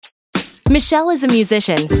Michelle is a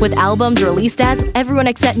musician with albums released as Everyone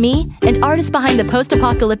Except Me and artist behind the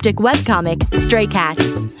post-apocalyptic webcomic Stray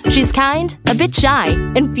Cats. She's kind, a bit shy,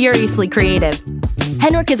 and furiously creative.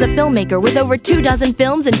 Henrik is a filmmaker with over 24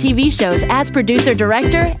 films and TV shows as producer,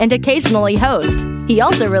 director, and occasionally host. He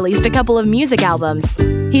also released a couple of music albums.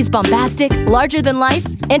 He's bombastic, larger than life,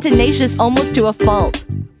 and tenacious almost to a fault.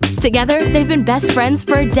 Together, they've been best friends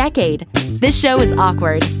for a decade. This show is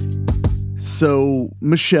awkward. So,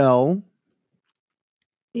 Michelle.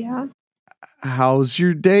 Yeah. How's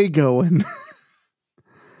your day going?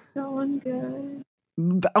 Going good.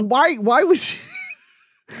 Why would you?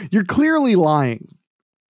 You're clearly lying.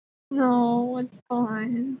 No, it's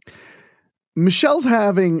fine. Michelle's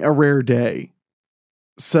having a rare day.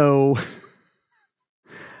 So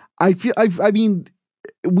I mean,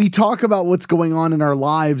 we talk about what's going on in our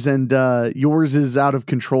lives, and yours is out of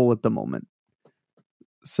control at the moment.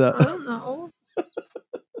 So I don't know.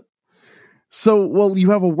 So, well,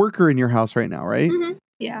 you have a worker in your house right now, right? Mm-hmm.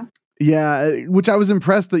 Yeah. Yeah, which I was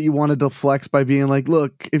impressed that you wanted to flex by being like,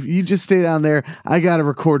 look, if you just stay down there, I got to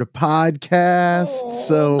record a podcast.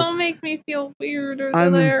 So don't make me feel weirder.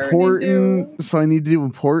 I'm important, so I need to do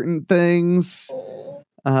important things.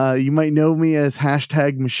 You might know me as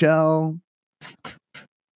hashtag Michelle.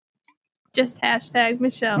 Just hashtag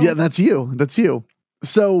Michelle. Yeah, that's you. That's you.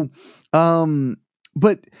 So,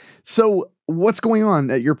 so what's going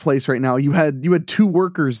on at your place right now? You had 2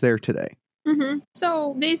 workers there today. Mm-hmm.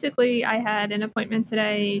 So basically, I had an appointment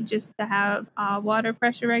today just to have a water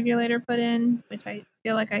pressure regulator put in, which I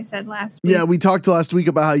feel like I said last week. Yeah, we talked last week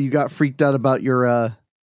about how you got freaked out about your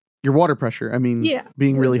water pressure. I mean, yeah,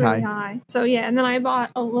 being really high. So yeah, and then I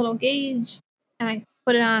bought a little gauge and I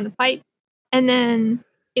put it on the pipe, and then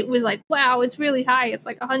it was like, wow, it's really high. It's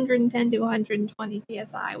like 110 to 120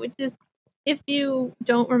 psi, which is, if you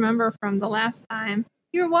don't remember from the last time,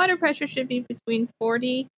 your water pressure should be between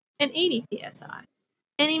 40 and 80 psi.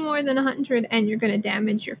 Any more than 100 and you're going to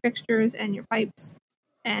damage your fixtures and your pipes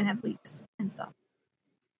and have leaks and stuff.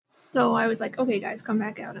 So I was like, okay guys, come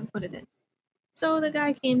back out and put it in. So the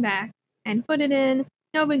guy came back and put it in,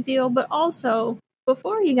 no big deal, but also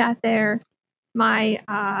before he got there, my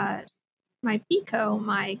PECO,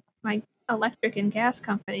 my electric and gas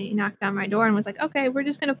company, knocked on my door and was like, okay, we're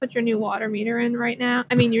just going to put your new water meter in right now.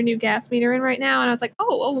 I mean, your new gas meter in right now. And I was like,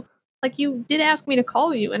 oh, like you did ask me to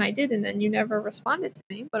call you, and I did, and then you never responded to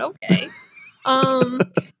me, but okay. So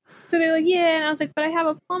they're like, yeah, and I was like, but I have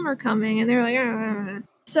a plumber coming, and they're like,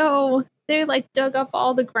 so they like dug up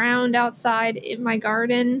all the ground outside in my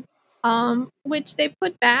garden, which they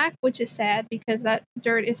put back, which is sad because that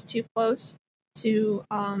dirt is too close to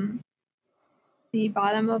the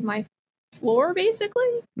bottom of my floor,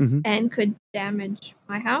 basically, and could damage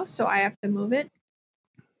my house, so I have to move it.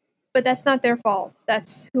 But that's not their fault.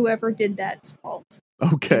 That's whoever did that's fault.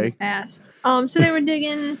 Okay. Past. So they were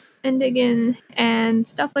digging and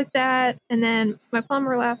stuff like that. And then my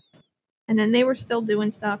plumber left. And then they were still doing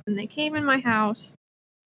stuff. And they came in my house.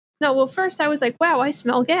 No, well, first I was like, wow, I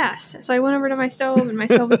smell gas. So I went over to my stove, and my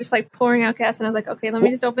stove was just like pouring out gas. And I was like, okay, let me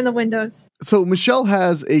just open the windows. So Michelle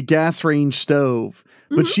has a gas range stove,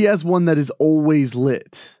 but she has one that is always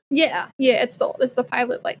lit. Yeah, it's the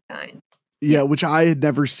pilot light kind. Yeah, which I had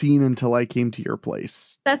never seen until I came to your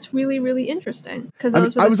place. That's really, really interesting. Because I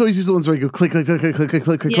was always used to the ones where I go click, click, click, click, click, click,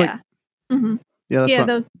 click, click. Yeah. Mm-hmm.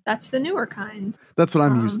 Yeah, that's the newer kind. That's what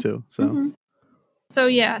I'm used to. So. Mm-hmm. So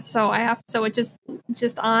yeah, so it's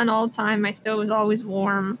just on all the time. My stove is always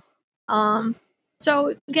warm.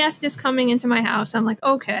 So gas just coming into my house. I'm like,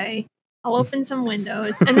 okay, I'll open some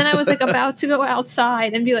windows. And then I was like about to go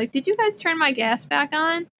outside and be like, did you guys turn my gas back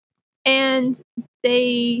on? And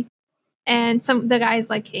the guys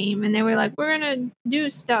like came and they were like, we're gonna do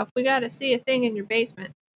stuff. We gotta see a thing in your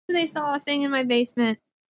basement. So they saw a thing in my basement,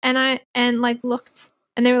 and I looked,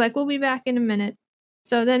 and they were like, we'll be back in a minute.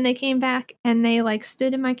 So then they came back and they like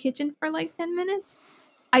stood in my kitchen for like 10 minutes.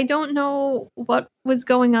 I don't know what was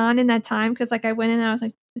going on in that time, because like I went in and I was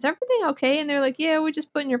like, is everything okay? And they're like, yeah, we're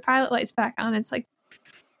just putting your pilot lights back on. It's like,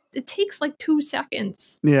 it takes like 2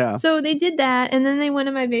 seconds. Yeah. So they did that, and then they went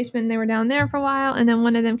in my basement and they were down there for a while, and then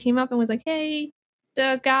one of them came up and was like, hey,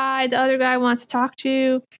 the other guy wants to talk to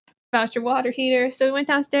you about your water heater. So we went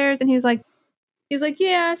downstairs and he's like,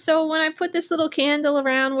 yeah, so when I put this little candle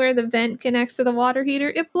around where the vent connects to the water heater,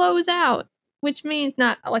 it blows out, which means,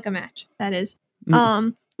 not like a match, that is,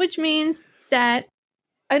 which means that,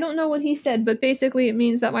 I don't know what he said, but basically it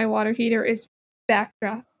means that my water heater is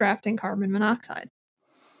backdrafting carbon monoxide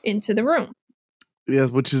into the room.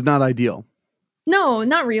 Yes, which is not ideal. No,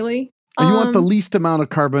 not really. You want the least amount of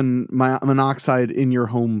carbon monoxide in your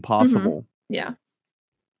home possible. Yeah.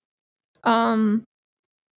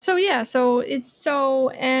 So yeah,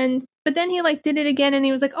 but then he like did it again and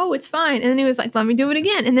he was like, oh, it's fine. And then he was like, let me do it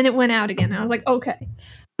again. And then it went out again. And I was like, okay,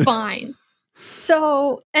 fine.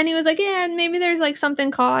 So, and he was like, yeah, maybe there's like something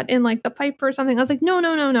caught in like the pipe or something. I was like, no.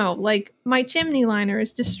 Like my chimney liner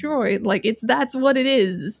is destroyed. Like that's what it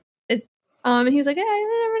is. It's, and he's like, yeah,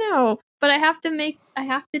 I never know. But I have to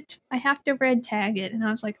red tag it. And I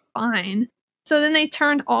was like, fine. So then they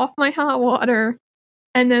turned off my hot water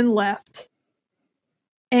and then left.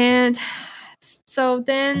 And so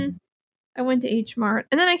then I went to H Mart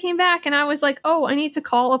and then I came back and I was like, oh, I need to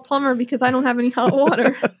call a plumber because I don't have any hot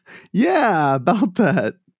water. Yeah, about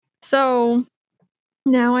that. So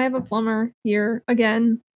now I have a plumber here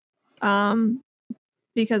again,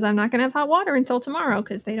 because I'm not going to have hot water until tomorrow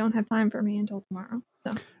because they don't have time for me until tomorrow.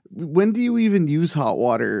 So. When do you even use hot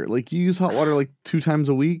water? Like you use hot water like 2 times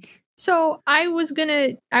a week? So I was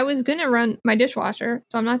gonna run my dishwasher,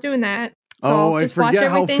 so I'm not doing that. So I forget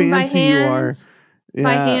how fancy you are. Yeah.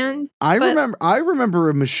 By hand. I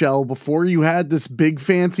remember Michelle before you had this big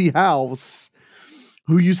fancy house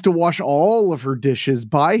who used to wash all of her dishes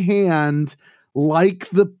by hand like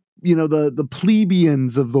the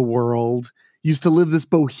plebeians of the world used to live this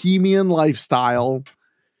bohemian lifestyle.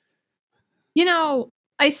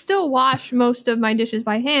 I still wash most of my dishes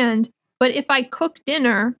by hand, but if I cook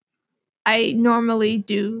dinner, I normally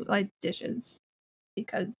do like dishes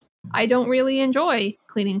because I don't really enjoy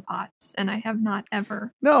cleaning pots and I have not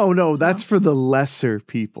ever. No, that's for the lesser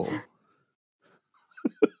people.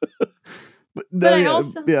 I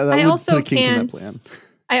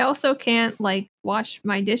also can't like wash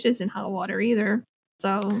my dishes in hot water either.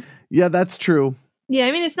 So yeah, that's true. Yeah,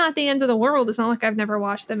 I mean it's not the end of the world. It's not like I've never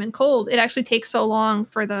washed them in cold. It actually takes so long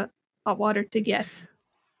for the hot water to get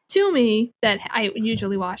to me that I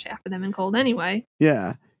usually wash after them in cold anyway.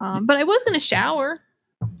 Yeah. But I was going to shower.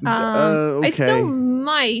 Okay. I still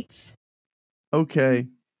might. Okay.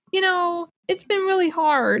 It's been really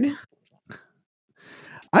hard.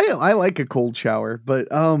 I like a cold shower,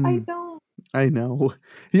 but I don't. I know.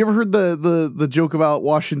 You ever heard the joke about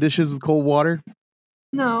washing dishes with cold water?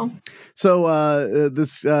 No. So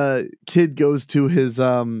this kid goes to his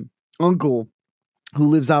uncle who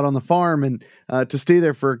lives out on the farm and to stay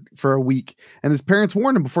there for a week. And his parents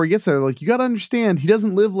warned him before he gets there, like, you got to understand, he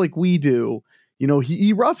doesn't live like we do.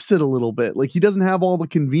 He roughs it a little bit. Like, he doesn't have all the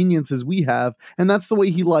conveniences we have. And that's the way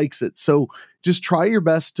he likes it. So just try your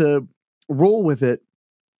best to roll with it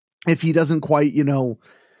if he doesn't quite,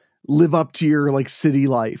 live up to your like city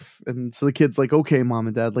life. And so the kid's like, okay, mom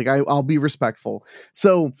and dad, like I'll be respectful.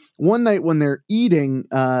 So one night when they're eating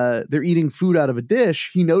food out of a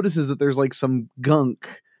dish, he notices that there's like some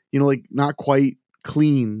gunk, like not quite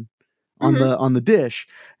clean on the dish.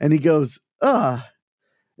 And he goes, and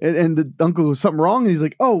the uncle goes, something wrong? And he's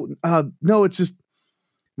like, oh, no, it's just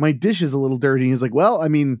my dish is a little dirty. And he's like, well, I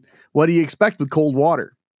mean, what do you expect with cold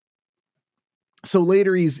water? So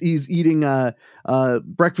later he's eating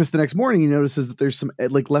breakfast the next morning. He notices that there's some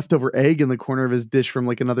like leftover egg in the corner of his dish from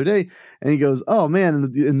like another day. And he goes, oh man.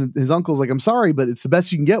 And his uncle's like, I'm sorry, but it's the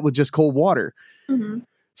best you can get with just cold water. Mm-hmm.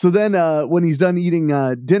 So then when he's done eating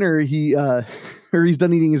dinner, he's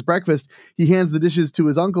done eating his breakfast, he hands the dishes to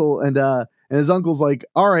his uncle and his uncle's like,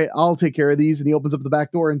 all right, I'll take care of these. And he opens up the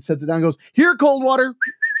back door and sets it down and goes, here, cold water.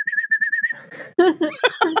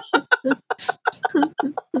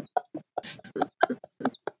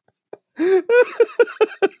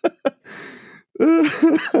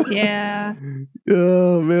 Yeah.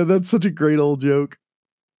 Oh man, that's such a great old joke.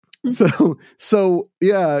 So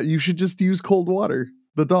yeah, you should just use cold water.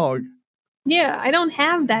 The dog. Yeah, I don't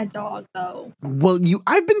have that dog though. Well,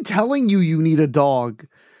 I've been telling you need a dog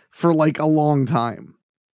for like a long time.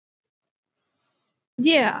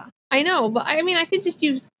 Yeah, I know, but I mean I could just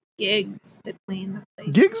use Gigs to clean the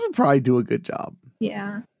place. Gigs would probably do a good job.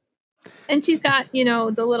 Yeah. And she's got,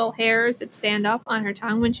 the little hairs that stand up on her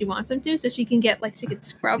tongue when she wants them to, so she can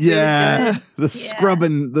scrub. Yeah, really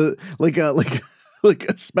scrubbing, like a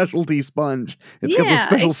specialty sponge. It's got the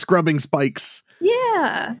special scrubbing spikes.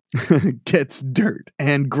 Yeah. Gets dirt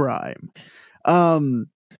and grime.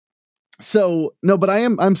 So no, but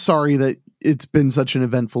I'm sorry that it's been such an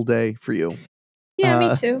eventful day for you. Yeah,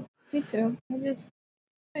 me too.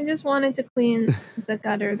 I just wanted to clean the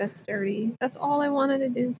gutter that's dirty. That's all I wanted to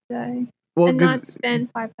do today. Well, and not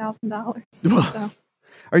spend $5,000. So.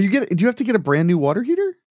 Do you have to get a brand new water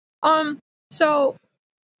heater? So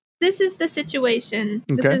this is the situation.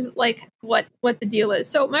 Okay. This is like what the deal is.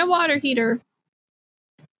 So my water heater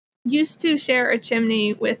used to share a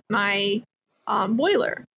chimney with my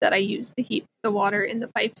boiler that I use to heat the water in the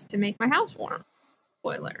pipes to make my house warm.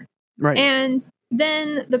 Boiler. Right. And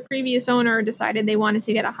then the previous owner decided they wanted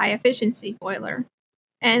to get a high efficiency boiler.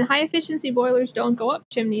 And high efficiency boilers don't go up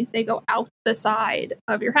chimneys, they go out the side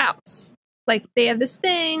of your house. Like they have this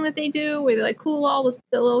thing that they do where they like cool all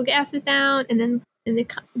the little gases down, and then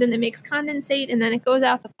it makes condensate, and then it goes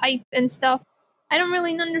out the pipe and stuff. I don't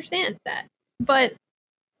really understand that, but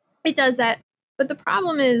it does that. But the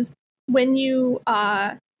problem is when you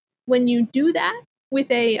do that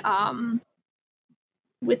with a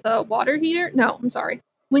water heater. No, I'm sorry.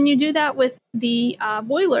 When you do that with the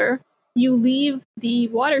boiler, you leave the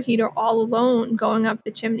water heater all alone going up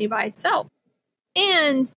the chimney by itself.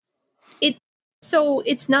 And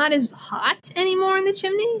it's not as hot anymore in the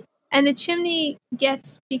chimney. And the chimney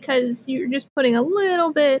gets, because you're just putting a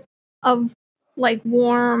little bit of like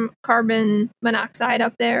warm carbon monoxide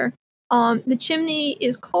up there. The chimney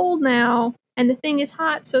is cold now and the thing is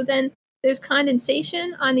hot. So then there's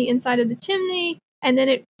condensation on the inside of the chimney, and then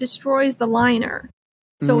it destroys the liner.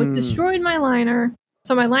 So it destroyed my liner.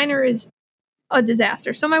 So my liner is a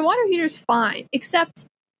disaster. So my water heater is fine, except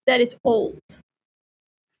that it's old.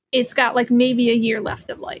 It's got like maybe a year left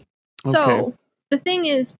of life. Okay. So the thing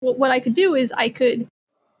is, what I could do is I could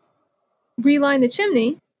reline the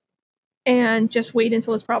chimney and just wait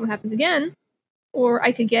until this problem happens again. Or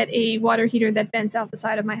I could get a water heater that vents out the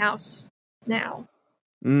side of my house now.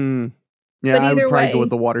 Yeah, I would probably go with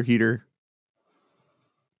the water heater.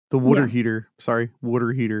 The water heater. Sorry,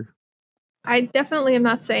 water heater. I definitely am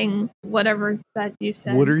not saying whatever that you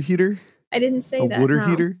said. Water heater? I didn't say that. Water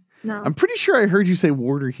heater? No. I'm pretty sure I heard you say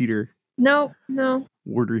water heater. No.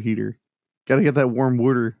 Water heater. Gotta get that warm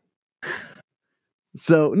water.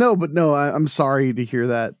 So, I'm sorry to hear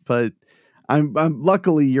that, but I'm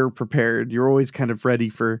luckily you're prepared. You're always kind of ready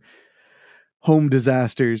for home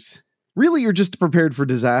disasters. Really, you're just prepared for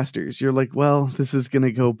disasters. You're like, well, this is going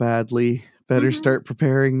to go badly. Better start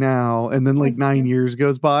preparing now. And then like 9 years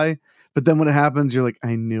goes by. But then when it happens, you're like,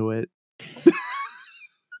 I knew it.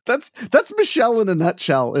 That's Michelle in a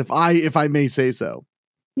nutshell, if I may say so.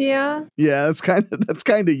 Yeah. Yeah, that's kind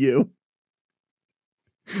of you.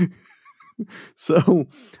 So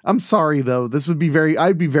I'm sorry though.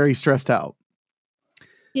 I'd be very stressed out.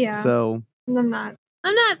 Yeah. So I'm not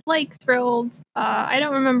like thrilled. I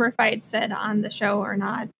don't remember if I had said on the show or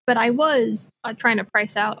not, but I was trying to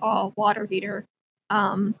price out a water heater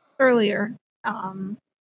earlier. And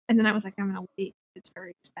then I was like, I'm gonna wait. It's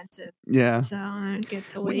very expensive. Yeah. So I'm gonna get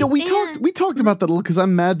to wait. No, we talked about that a little because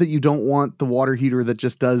I'm mad that you don't want the water heater that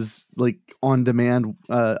just does like on demand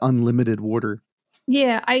unlimited water.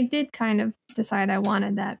 Yeah, I did kind of decide I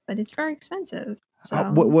wanted that, but it's very expensive. So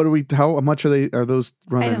how much are those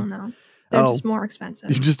running? I don't know. They're just more expensive.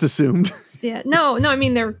 You just assumed. Yeah. No, I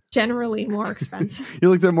mean they're generally more expensive.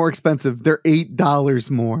 You're like, they're more expensive. They're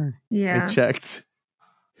 $8 more. Yeah. I checked.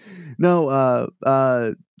 No,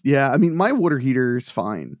 yeah, I mean my water heater is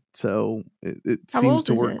fine. So it seems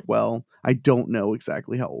to work well. I don't know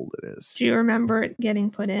exactly how old it is. Do you remember it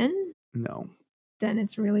getting put in? No. Then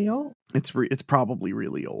it's really old. It's probably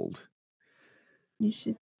really old. You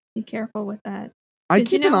should be careful with that. I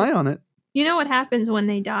keep an eye on it. You know what happens when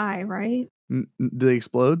they die, right? Do they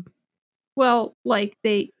explode? Well, like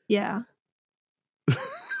yeah.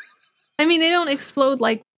 I mean, they don't explode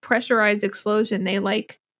like pressurized explosion. They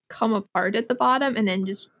like come apart at the bottom and then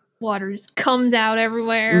just water just comes out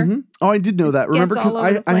everywhere. Mm-hmm. Oh, I did know that. Remember, because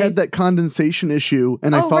I had that condensation issue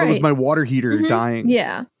and I thought it was my water heater dying.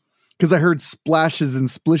 Yeah. Because I heard splashes and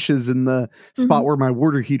splishes in the spot where my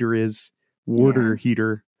water heater is.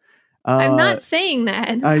 Heater. I'm not saying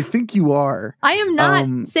that. I think you are. I am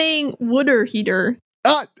not saying water heater.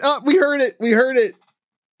 We heard it.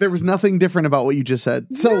 There was nothing different about what you just said.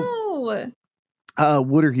 So,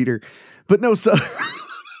 water heater. But no,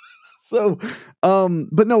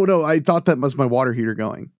 but no, I thought that was my water heater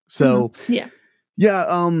going. So, yeah.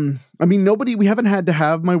 I mean, we haven't had to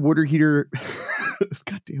have my water heater.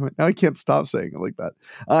 God damn it. Now I can't stop saying it like that.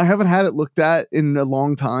 I haven't had it looked at in a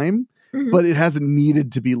long time, but it hasn't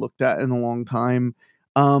needed to be looked at in a long time.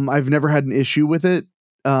 I've never had an issue with it.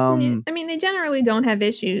 I mean, they generally don't have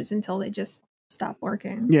issues until they just stop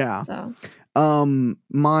working. Yeah. So,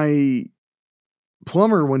 my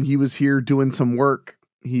plumber, when he was here doing some work,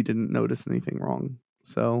 he didn't notice anything wrong.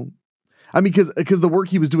 So, I mean, because the work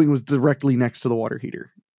he was doing was directly next to the water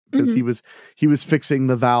heater. Because he was fixing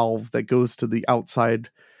the valve that goes to the outside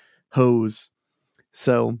hose.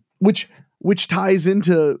 So, which ties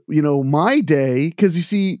into, my day. Because you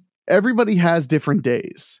see, everybody has different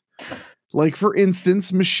days. Like, for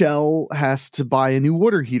instance, Michelle has to buy a new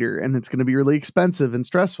water heater and it's going to be really expensive and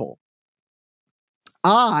stressful.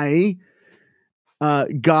 I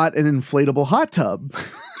got an inflatable hot tub.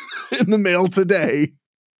 in the mail today.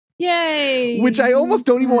 Yay! Which I almost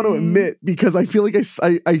don't even want to admit because I feel like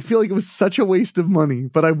I feel like it was such a waste of money,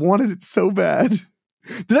 but I wanted it so bad.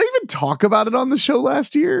 Did I even talk about it on the show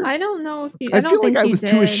last year? I don't know if you. I feel like I was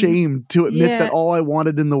too ashamed to admit that Yeah. all I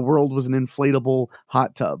wanted in the world was an inflatable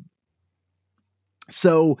hot tub.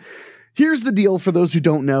 So here's the deal for those who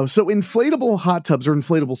don't know. So inflatable hot tubs or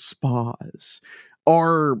inflatable spas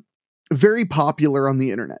are very popular on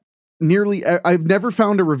the internet. I've never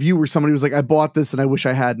found a review where somebody was like, I bought this and I wish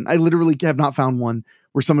I hadn't. I literally have not found one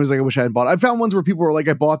where somebody was like, I wish I hadn't bought it. I found ones where people were like,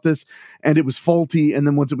 I bought this and it was faulty. And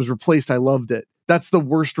then once it was replaced, I loved it. That's the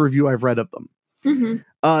worst review I've read of them.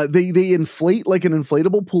 Mm-hmm. They inflate like an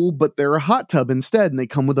inflatable pool, but they're a hot tub instead. And they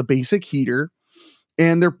come with a basic heater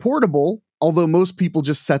and they're portable. Although most people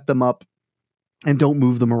just set them up and don't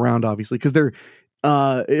move them around, obviously, because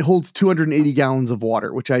it holds 280 gallons of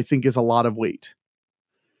water, which I think is a lot of weight.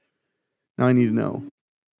 Now I need to know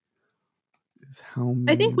is how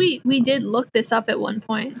many. I think we did look this up at one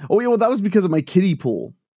point. Oh yeah, well that was because of my kiddie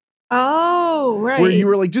pool. Oh, right. Where you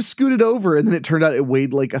were like, just scoot it over, and then it turned out it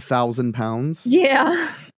weighed like 1,000 pounds. Yeah.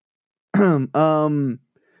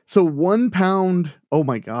 So 1 pound. Oh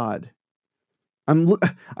my god. I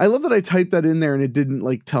love that I typed that in there and it didn't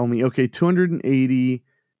like tell me. Okay, 280.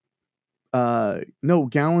 No,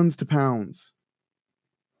 gallons to pounds.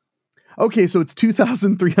 Okay, so it's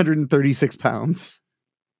 2,336 pounds.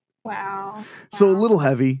 Wow. So a little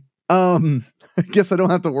heavy. I guess I don't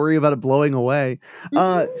have to worry about it blowing away.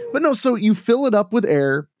 But no, so you fill it up with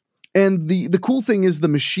air. And the cool thing is the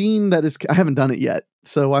machine that is, I haven't done it yet,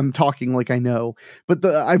 so I'm talking like I know, but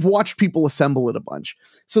I've watched people assemble it a bunch.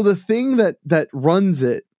 So the thing that runs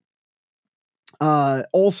it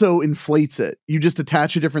also inflates it. You just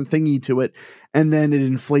attach a different thingy to it, and then it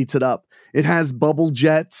inflates it up. It has bubble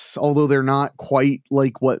jets, although they're not quite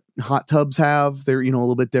like what hot tubs have. They're, a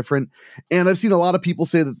little bit different. And I've seen a lot of people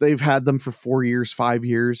say that they've had them for 4 years, 5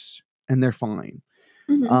 years, and they're fine.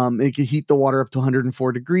 Mm-hmm. It can heat the water up to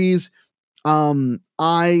 104 degrees. So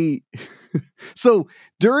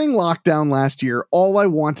during lockdown last year, all I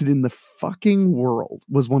wanted in the fucking world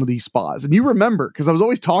was one of these spas. And you remember, because I was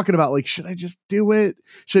always talking about like, should I just do it?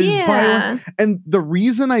 Should I just buy one? And the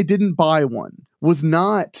reason I didn't buy one was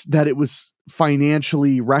not that it was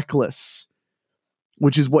financially reckless,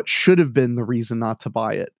 which is what should have been the reason not to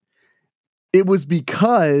buy it. It was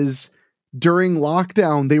because during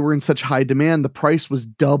lockdown, they were in such high demand, the price was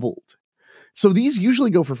doubled. So these usually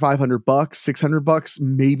go for $500, $600,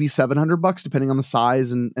 maybe $700, depending on the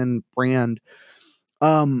size and brand.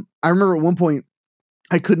 I remember at one point,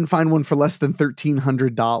 I couldn't find one for less than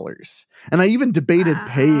 $1,300. And I even debated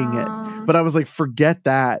paying it, but I was like, forget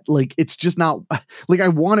that. Like, it's just not like I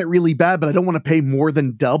want it really bad, but I don't want to pay more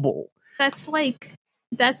than double. That's like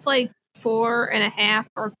 4.5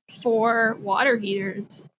 or 4 water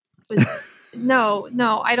heaters. No,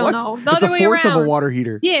 I don't know. The it's other a way fourth around. of a water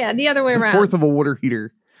heater. Yeah, the other way around. A fourth of a water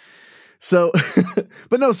heater. So,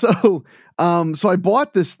 but no, so I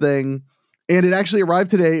bought this thing and it actually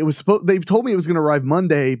arrived today. It was they told me it was going to arrive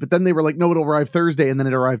Monday, but then they were like, no, it'll arrive Thursday. And then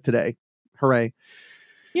it arrived today. Hooray.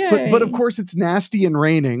 Yay. But of course it's nasty and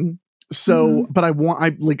raining. So, but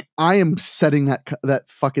I am setting that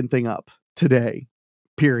fucking thing up today,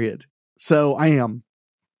 period. So I am,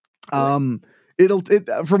 from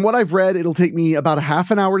what I've read, it'll take me about a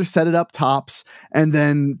half an hour to set it up tops and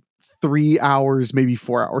then 3 hours, maybe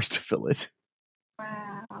 4 hours to fill it.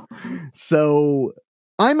 Wow. So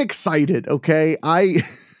I'm excited. Okay.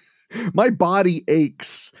 My body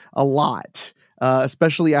aches a lot,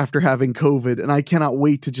 especially after having COVID, and I cannot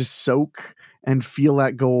wait to just soak and feel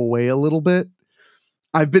that go away a little bit.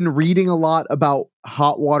 I've been reading a lot about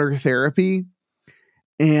hot water therapy,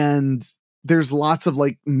 and there's lots of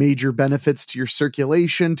like major benefits to your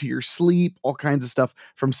circulation, to your sleep, all kinds of stuff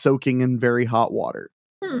from soaking in very hot water.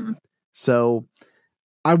 So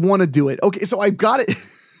I want to do it. Okay. So I got it.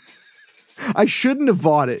 I shouldn't have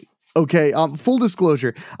bought it. Okay. Full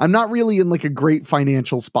disclosure. I'm not really in like a great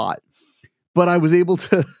financial spot, but I was able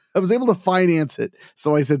to finance it.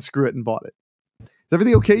 So I said, screw it and bought it. Is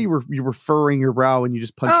everything okay? You were furrowing your brow and you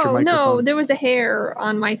just punched your microphone. Oh no, there was a hair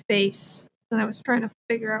on my face. And I was trying to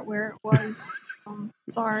figure out where it was.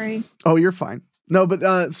 Sorry. Oh, you're fine. No,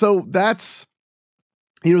 but so that's,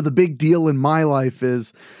 the big deal in my life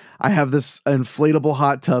is I have this inflatable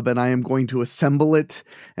hot tub and I am going to assemble it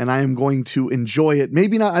and I am going to enjoy it.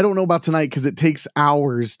 Maybe not. I don't know about tonight because it takes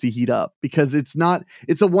hours to heat up because it's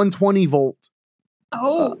a 120 volt.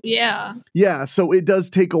 Oh, yeah. Yeah. So it does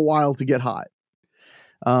take a while to get hot.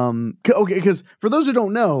 Okay. Because for those who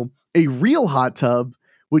don't know, a real hot tub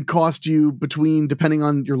would cost you between, depending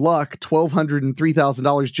on your luck, $1,200 and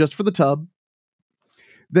 $3,000 just for the tub.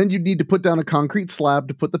 Then you'd need to put down a concrete slab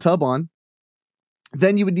to put the tub on.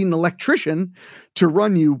 Then you would need an electrician to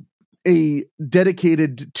run you a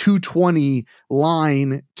dedicated 220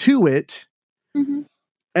 line to it. Mm-hmm.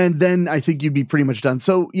 And then I think you'd be pretty much done.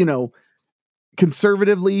 So,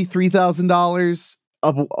 conservatively $3,000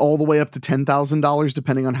 up all the way up to $10,000,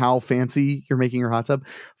 depending on how fancy you're making your hot tub.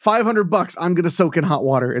 $500 I'm going to soak in hot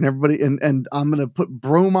water, and everybody, and I'm going to put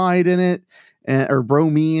bromide in it, or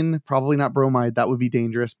bromine, probably not bromide. That would be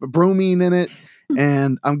dangerous, but bromine in it.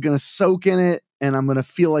 And I'm going to soak in it, and I'm going to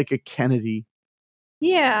feel like a Kennedy.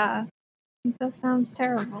 Yeah. That sounds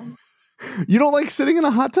terrible. You don't like sitting in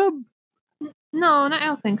a hot tub? No, I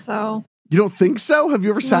don't think so. You don't think so? Have you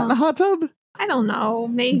ever sat in a hot tub? I don't know.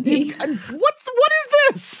 Maybe. What is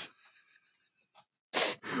this?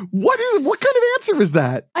 What kind of answer is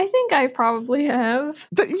that? I think I probably have.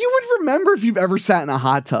 That you would remember if you've ever sat in a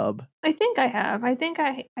hot tub. I think I have. I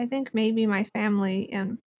think maybe my family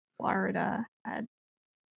in Florida had.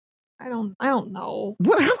 I don't know.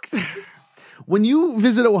 When you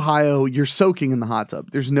visit Ohio, you're soaking in the hot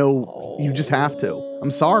tub. There's no. You just have to.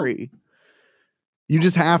 I'm sorry. You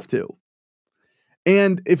just have to.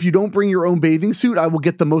 And if you don't bring your own bathing suit, I will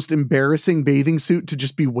get the most embarrassing bathing suit to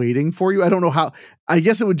just be waiting for you. I don't know how. I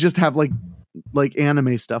guess it would just have like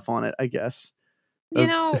anime stuff on it, I guess.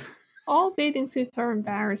 All bathing suits are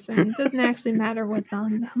embarrassing. It doesn't actually matter what's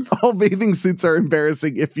on them. All bathing suits are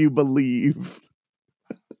embarrassing if you believe.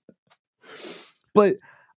 But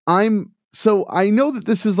so I know that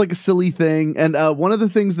this is like a silly thing. And one of the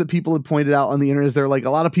things that people have pointed out on the internet is they're like, a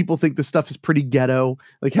lot of people think this stuff is pretty ghetto,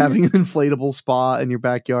 like having an inflatable spa in your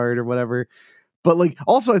backyard or whatever. But like,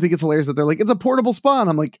 also I think it's hilarious that they're like, it's a portable spa. And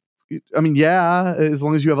I'm like, I mean, yeah, as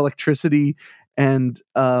long as you have electricity and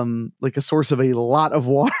like a source of a lot of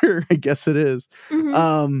water, I guess it is.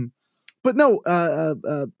 Mm-hmm. But no,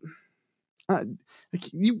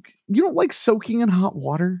 you don't like soaking in hot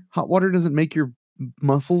water. Hot water doesn't make your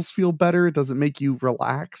muscles feel better. It doesn't make you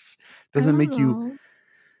relax. Doesn't make you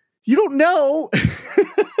don't know.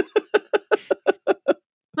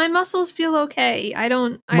 My muscles feel okay. I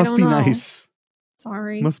don't Must be know. Nice.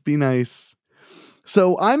 Sorry. Must be nice.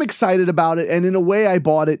 So I'm excited about it. And in a way I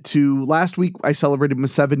bought it to last week. I celebrated my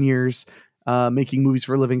 7 years making movies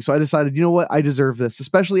for a living. So I decided, you know what? I deserve this,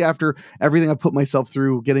 especially after everything I put myself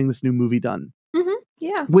through getting this new movie done. Mm-hmm.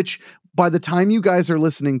 Yeah. Which by the time you guys are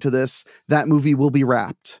listening to this, that movie will be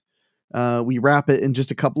wrapped. We wrap it in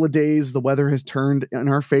just a couple of days. The weather has turned in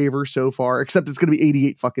our favor so far, except it's going to be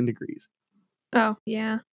 88 fucking degrees. Oh,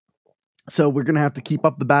 yeah. So we're going to have to keep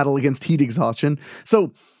up the battle against heat exhaustion.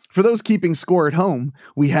 So for those keeping score at home,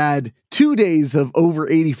 we had 2 days of over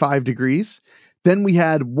 85 degrees. Then we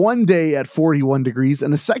had 1 day at 41 degrees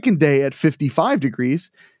and a second day at 55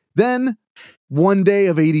 degrees. Then 1 day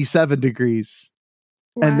of 87 degrees.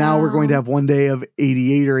 Wow. And now we're going to have 1 day of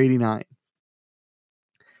 88 or 89.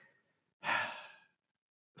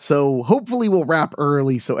 So hopefully we'll wrap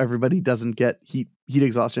early so everybody doesn't get heat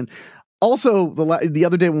exhaustion. Also, the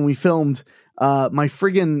other day when we filmed, my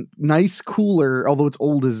friggin' nice cooler, although it's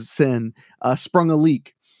old as sin, sprung a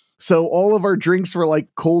leak. So all of our drinks were like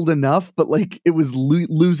cold enough, but like it was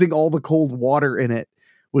losing all the cold water in it.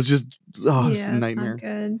 Was just it's a nightmare. Not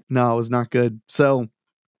good. No, it was not good. So,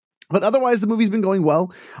 but otherwise the movie's been going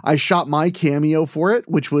well. I shot my cameo for it,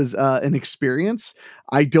 which was an experience.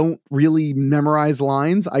 I don't really memorize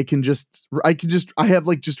lines. I have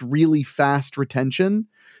like just really fast retention.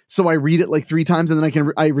 So I read it like 3 times and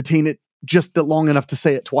then I retain it just long enough to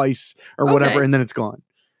say it twice or whatever. And then it's gone.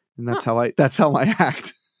 And that's how I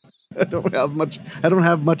act. I don't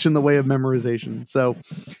have much in the way of memorization. So,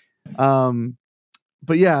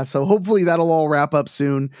 but yeah, so hopefully that'll all wrap up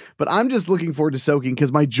soon, but I'm just looking forward to soaking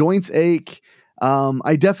because my joints ache.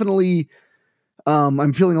 I definitely,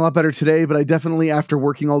 I'm feeling a lot better today, but I definitely, after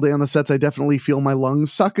working all day on the sets, I definitely feel my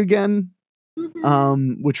lungs suck again.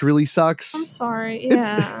 Mm-hmm. Which really sucks. I'm sorry.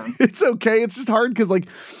 Yeah. It's okay. It's just hard because like,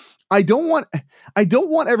 I don't want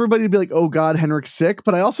everybody to be like, oh God, Henrik's sick,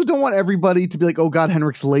 but I also don't want everybody to be like, oh God,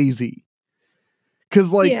 Henrik's lazy.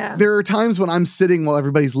 Cause like there are times when I'm sitting while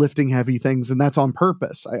everybody's lifting heavy things and that's on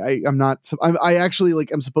purpose. I actually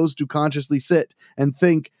like, I'm supposed to consciously sit and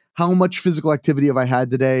think how much physical activity have I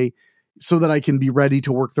had today so that I can be ready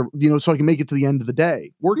to work so I can make it to the end of the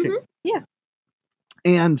day working. Mm-hmm. Yeah.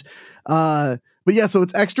 And, but yeah, so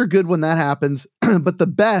it's extra good when that happens, but the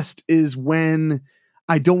best is when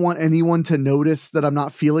I don't want anyone to notice that I'm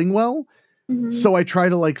not feeling well. Mm-hmm. So I try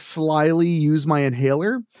to like slyly use my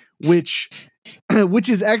inhaler, which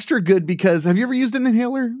is extra good because have you ever used an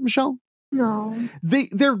inhaler, Michelle? No.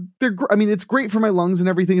 I mean, it's great for my lungs and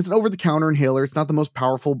everything. It's an over-the-counter inhaler. It's not the most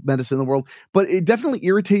powerful medicine in the world, but it definitely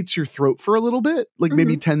irritates your throat for a little bit, like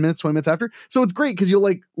maybe 10 minutes, 20 minutes after. So it's great because you'll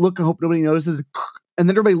like look and hope nobody notices, and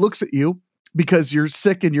then everybody looks at you because you're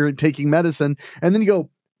sick and you're taking medicine, and then you go,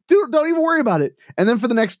 dude, don't even worry about it. And then for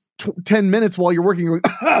the next 10 minutes while you're working, you're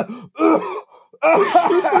going,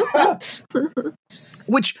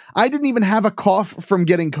 which I didn't even have a cough from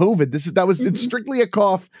getting COVID. It's strictly a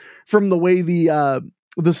cough from the way the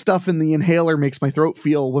stuff in the inhaler makes my throat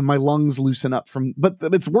feel when my lungs loosen up but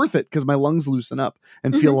it's worth it because my lungs loosen up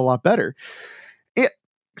and feel a lot better.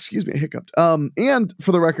 Excuse me, I hiccuped. And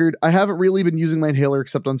for the record, I haven't really been using my inhaler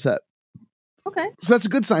except on set. Okay. So that's a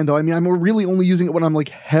good sign though. I mean, I'm really only using it when I'm like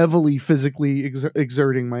heavily physically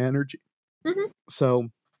exerting my energy. So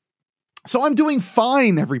I'm doing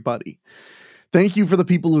fine, everybody. Thank you for the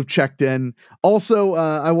people who've checked in. Also,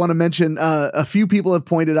 I want to mention a few people have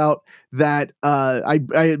pointed out that I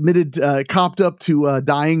admitted, copped up to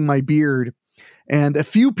dyeing my beard. And a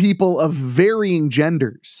few people of varying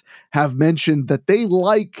genders have mentioned that they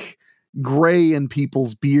like gray in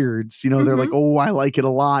people's beards. You know, they're like, oh, I like it a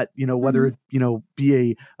lot, you know, whether it, you know,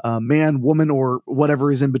 be a man, woman, or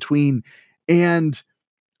whatever is in between. And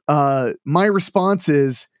my response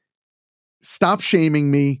is, stop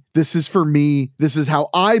shaming me. This is for me. This is how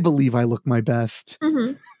I believe I look my best.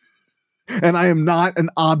 And I am not an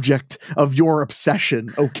object of your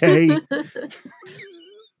obsession. Okay.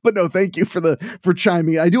 But no, thank you for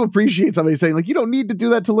chiming. I do appreciate somebody saying like, you don't need to do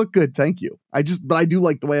that to look good. Thank you. But I do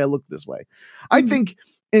like the way I look this way. I think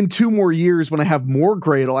in 2 more years, when I have more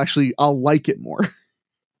gray, I'll like it more.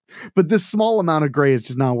 But this small amount of gray is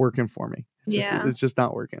just not working for me. It's just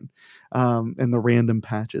not working. And the random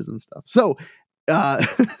patches and stuff. So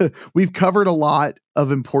we've covered a lot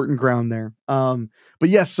of important ground there. But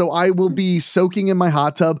yes, so I will be soaking in my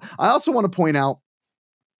hot tub. I also want to point out,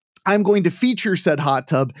 I'm going to feature said hot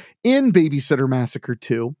tub in Babysitter Massacre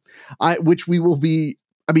 2, which we will be,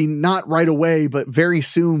 I mean, not right away, but very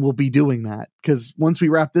soon we'll be doing that. Because once we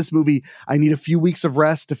wrap this movie, I need a few weeks of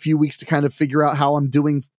rest, a few weeks to kind of figure out how I'm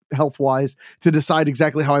doing health-wise to decide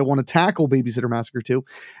exactly how I want to tackle Babysitter Massacre 2.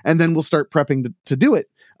 And then we'll start prepping to do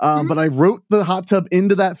it. But I wrote the hot tub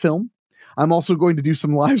into that film. I'm also going to do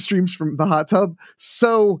some live streams from the hot tub.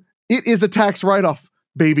 So it is a tax write-off,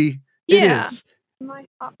 baby. It is. My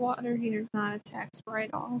hot water heater's not a tax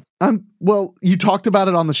write-off. Well, you talked about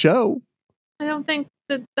it on the show. I don't think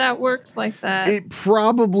that works like that. It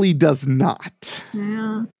probably does not.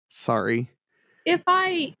 Yeah. Sorry. If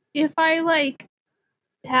I like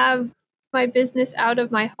have my business out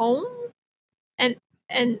of my home and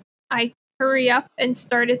I hurry up and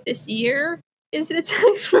start it this year, is it a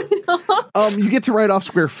tax write-off? You get to write off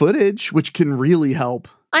square footage, which can really help.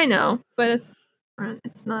 I know, but it's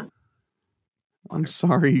not. I'm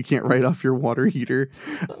sorry you can't write off your water heater.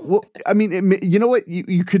 Well, I mean, you know what?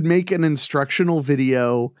 You could make an instructional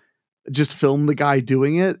video, just film the guy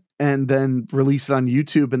doing it, and then release it on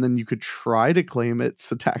YouTube, and then you could try to claim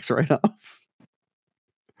it's a tax write-off.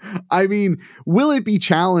 I mean, will it be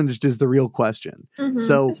challenged is the real question.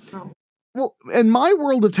 So, well, and my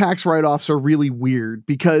world of tax write-offs are really weird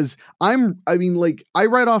because I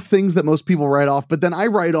write off things that most people write off, but then I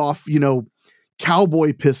write off, you know,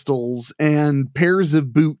 cowboy pistols and pairs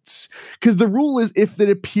of boots, because the rule is if it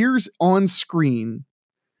appears on screen,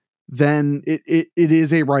 then it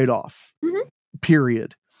is a write-off.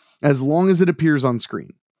 Period. As long as it appears on screen.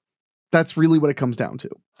 That's really what it comes down to.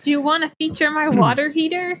 Do you want to feature my water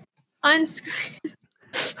heater on screen?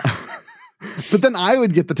 But then I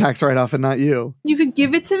would get the tax write-off and not you. You could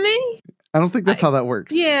give it to me? I don't think that's how that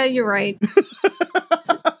works. Yeah, you're right.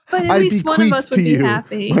 But at least one of us would be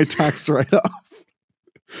happy. My tax write-off.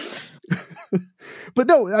 But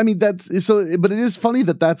no, I mean, but it is funny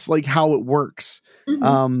that's like how it works.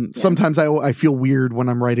 Sometimes I feel weird when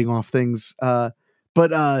I'm writing off things.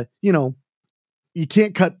 But you know, you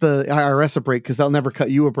can't cut the IRS a break because they'll never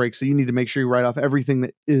cut you a break. So you need to make sure you write off everything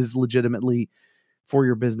that is legitimately for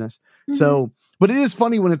your business. So, but it is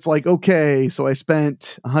funny when it's like, okay, so I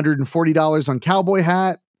spent $140 on cowboy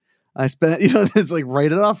hat. I spent, you know, it's like,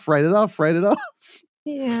 write it off.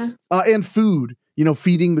 Yeah. And food, you know,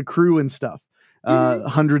 feeding the crew and stuff.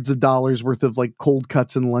 Hundreds of dollars worth of like cold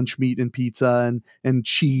cuts and lunch meat and pizza and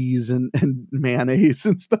cheese and mayonnaise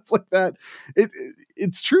and stuff like that.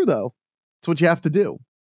 It's true though. It's what you have to do.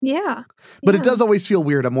 Yeah. But it does always feel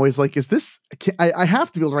weird. I'm always like, I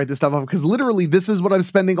have to be able to write this stuff off because literally this is what I'm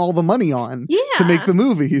spending all the money on to make the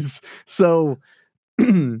movies. So,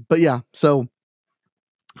 but yeah, so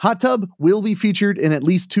Hot Tub will be featured in at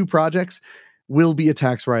least 2 projects, will be a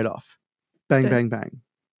tax write-off. Bang, bang, bang.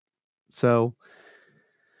 So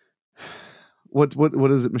what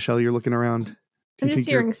is it, Michelle? You're looking around. Do I'm you just think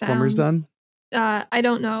your hearing plumber's done? sounds. I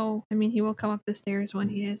don't know. I mean, he will come up the stairs when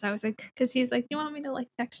he is. I was like, because he's like, you want me to like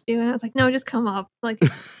text you? And I was like, no, just come up. Like,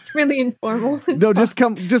 it's really informal. It's No,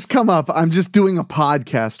 fun. just come up. I'm just doing a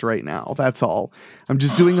podcast right now. That's all. I'm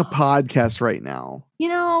just doing a podcast right now. You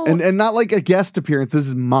know, And not like a guest appearance. This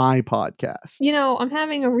is my podcast. you know, I'm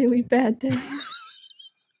having a really bad day.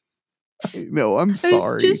 No, I'm I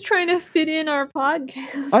sorry. was just trying to fit in our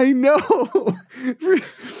podcast. I know.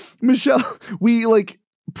 Michelle, we like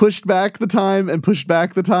pushed back the time and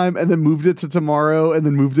then moved it to tomorrow and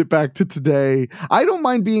then moved it back to today. I don't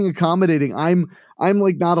mind being accommodating. I'm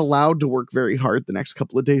like not allowed to work very hard the next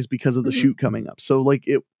couple of days because of the shoot coming up. So like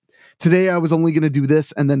today I was only going to do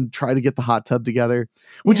this and then try to get the hot tub together,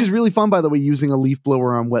 which is really fun, by the way, using a leaf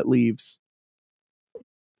blower on wet leaves.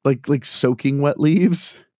 Like soaking wet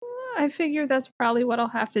leaves. I figure that's probably what I'll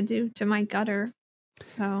have to do to my gutter.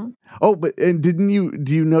 So. Oh, and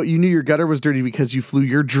do you know your gutter was dirty because you flew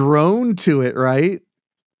your drone to it, right?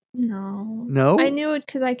 No. No? I knew it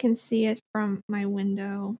because I can see it from my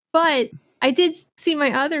window. But I did see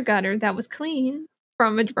my other gutter that was clean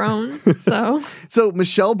from a drone. So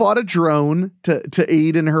Michelle bought a drone to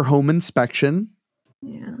aid in her home inspection.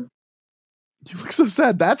 yeah. You look so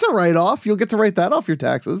sad. That's a write-off. You'll get to write that off your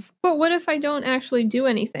taxes. But what if I don't actually do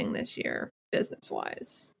anything this year,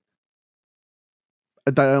 business-wise?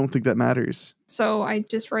 I don't think that matters. So I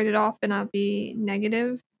just write it off and I'll be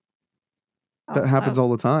negative? That happens all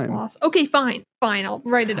the time. Loss. Okay, fine. I'll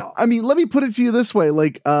write it off. I mean, let me put it to you this way.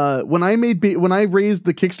 Like, when I raised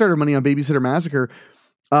the Kickstarter money on Babysitter Massacre,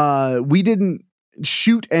 we didn't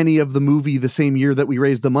shoot any of the movie the same year that we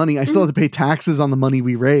raised the money. I still had to pay taxes on the money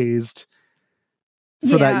we raised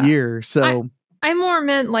for that year. So I more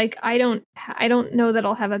meant like I don't know that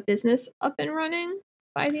I'll have a business up and running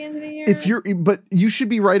by the end of the year. But you should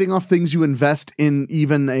be writing off things you invest in,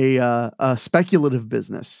 even a speculative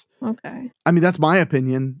business. Okay. I mean, that's my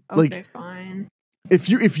opinion. Okay, like, fine. If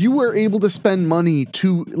you were able to spend money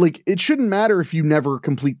to, like, it shouldn't matter if you never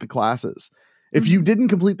complete the classes. If you didn't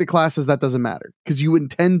complete the classes, that doesn't matter because you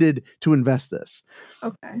intended to invest this.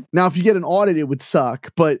 Okay. Now, if you get an audit, it would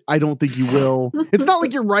suck, but I don't think you will. It's not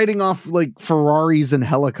like you're writing off like Ferraris and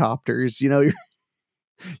helicopters. You know,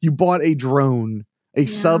 you bought a drone, a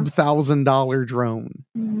sub $1,000 drone.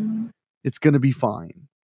 Mm-hmm. It's going to be fine.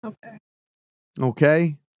 Okay.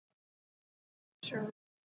 Okay. Sure.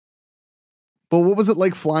 But what was it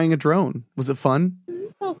like flying a drone? Was it fun?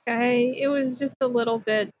 Okay. It was just a little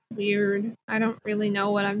bit weird. I don't really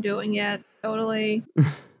know what I'm doing yet. Totally.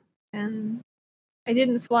 And I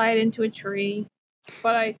didn't fly it into a tree,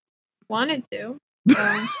 but I wanted to.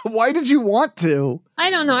 So. Why did you want to? I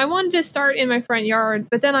don't know. I wanted to start in my front yard,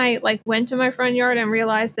 but then I went to my front yard and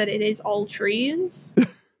realized that it is all trees.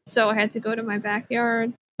 So I had to go to my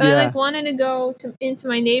backyard. But I wanted to go into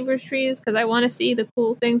my neighbor's trees because I want to see the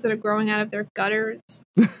cool things that are growing out of their gutters,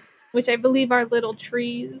 which I believe are little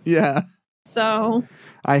trees. Yeah. So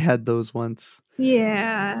I had those once.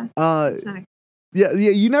 Yeah. Yeah.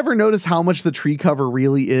 You never notice how much the tree cover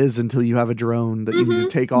really is until you have a drone that you need to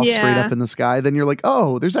take off straight up in the sky. Then you're like,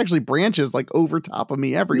 oh, there's actually branches like over top of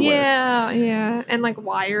me everywhere. Yeah. And like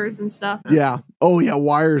wires and stuff. Yeah. Oh yeah.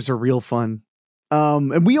 Wires are real fun.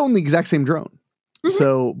 And we own the exact same drone.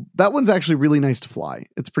 So that one's actually really nice to fly.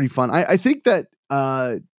 It's pretty fun. I think that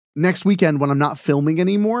next weekend when I'm not filming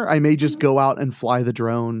anymore, I may just go out and fly the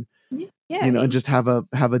drone. Yeah, and just have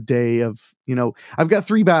a day of, I've got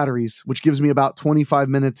 3 batteries, which gives me about 25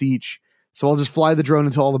 minutes each. So I'll just fly the drone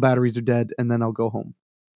until all the batteries are dead and then I'll go home.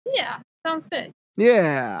 Yeah. Sounds good.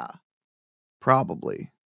 Yeah,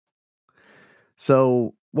 probably.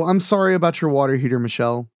 So, well, I'm sorry about your water heater,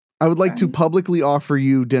 Michelle. I would like to publicly offer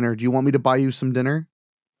you dinner. Do you want me to buy you some dinner?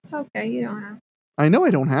 It's okay. You don't have. I know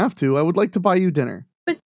I don't have to. I would like to buy you dinner.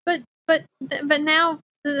 But now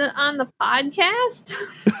on the podcast?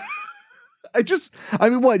 I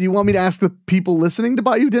mean, what? You want me to ask the people listening to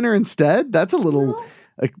buy you dinner instead? That's a little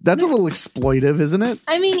exploitive, isn't it?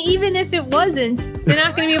 I mean, even if it wasn't, they're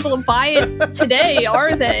not going to be able to buy it today,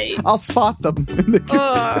 are they? I'll spot them.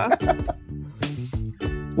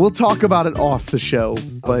 We'll talk about it off the show,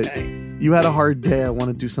 but you had a hard day. I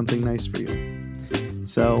want to do something nice for you.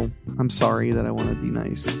 So I'm sorry that I want to be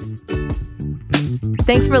nice.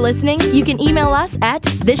 Thanks for listening. You can email us at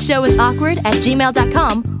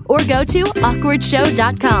thisshowIsAwkward@gmail.com or go to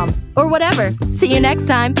awkwardshow.com or whatever. See you next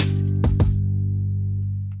time.